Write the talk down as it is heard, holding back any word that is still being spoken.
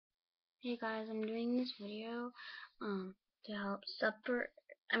Hey guys, I'm doing this video to help support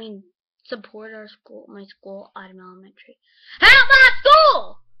our school, my school, Autumn Elementary. Help my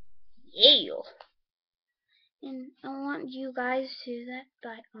school! Yeah. And I want you guys to do that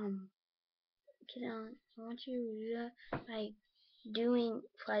by I want you to do that by doing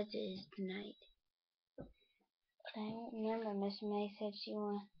pledges tonight. I remember Miss May said she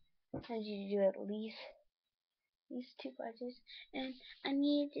wanted you to do at least two pledges, and I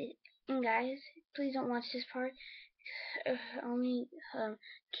need it. And guys, please don't watch this part. Only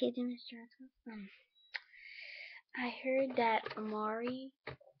kids in Mr. I heard that Amari.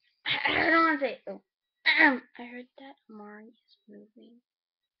 I don't want to say. I heard that Amari is moving.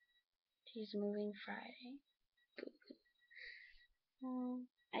 She's moving Friday.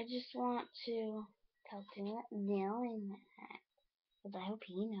 I just want to tell Dylan that, because I hope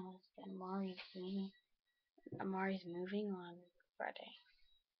he knows that Amari's moving on Friday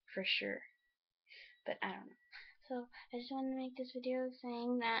for sure. But I don't know. So I just wanted to make this video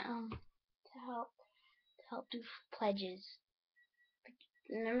saying that to help do pledges.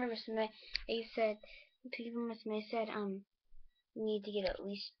 Remember Miss May said Miss May said we need to get at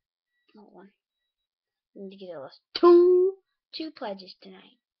least we need to get at least two pledges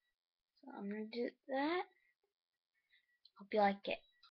tonight. So I'm gonna do that. Hope you like it.